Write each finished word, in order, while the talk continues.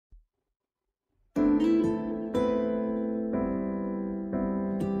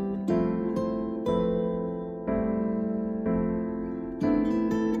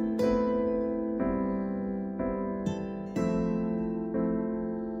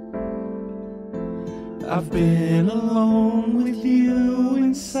I've been alone with you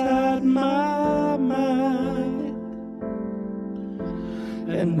inside my mind,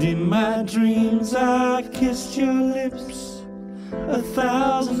 and in my dreams I kissed your lips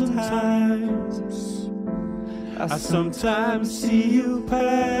 1,000 times. I sometimes see you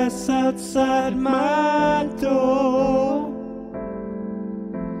pass outside my door.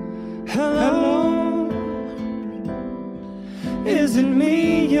 Hello, is it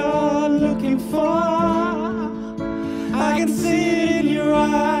me you're looking for? I can see it in your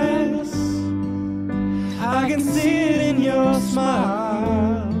eyes, I can see it in your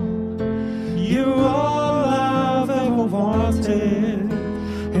smile. You're all I've ever wanted,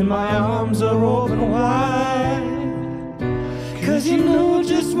 and my arms are open wide. 'Cause you know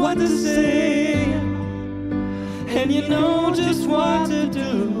just what to say, and you know just what to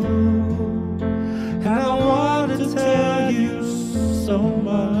do. And I want to tell you so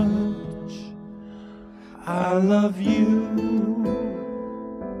much, I love you.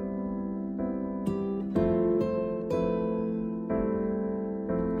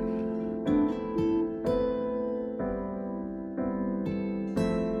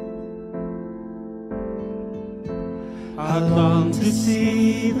 I long to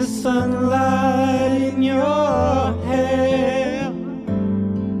see the sunlight in your hair,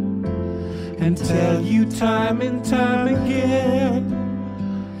 and tell you time and time again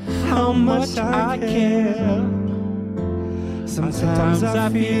how much I care. Sometimes I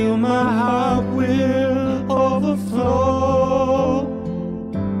feel my heart will overflow.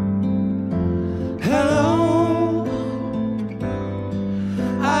 Hello,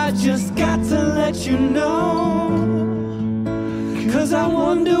 I just got to let you know, 'cause I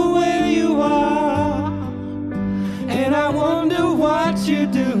wonder where you are, and I wonder what you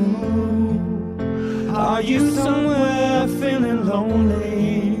do. Are you somewhere feeling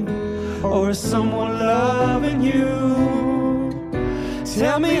lonely, or is someone loving you?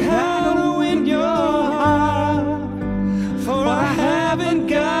 Tell me how to win your heart, for I haven't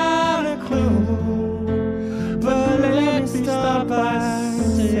got a clue. But let me start by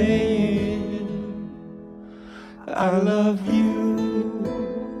saying I love you.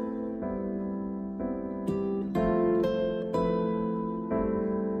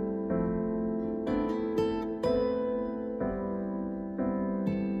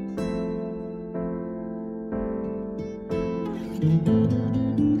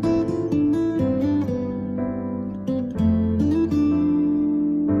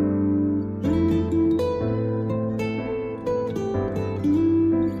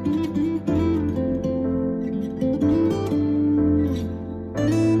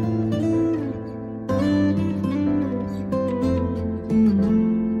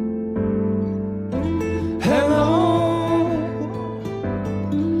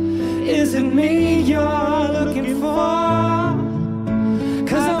 Is it me you're looking for?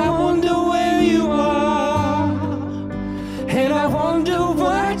 'Cause I wonder where you are, and I wonder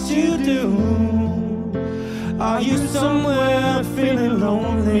what you do. Are you somewhere feeling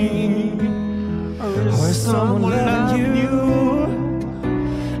lonely, or is someone loving you?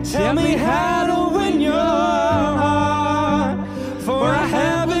 Tell me how to win your heart, for I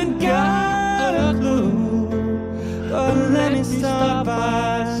haven't got a clue. But let me start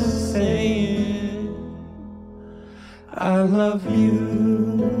by saying I love you.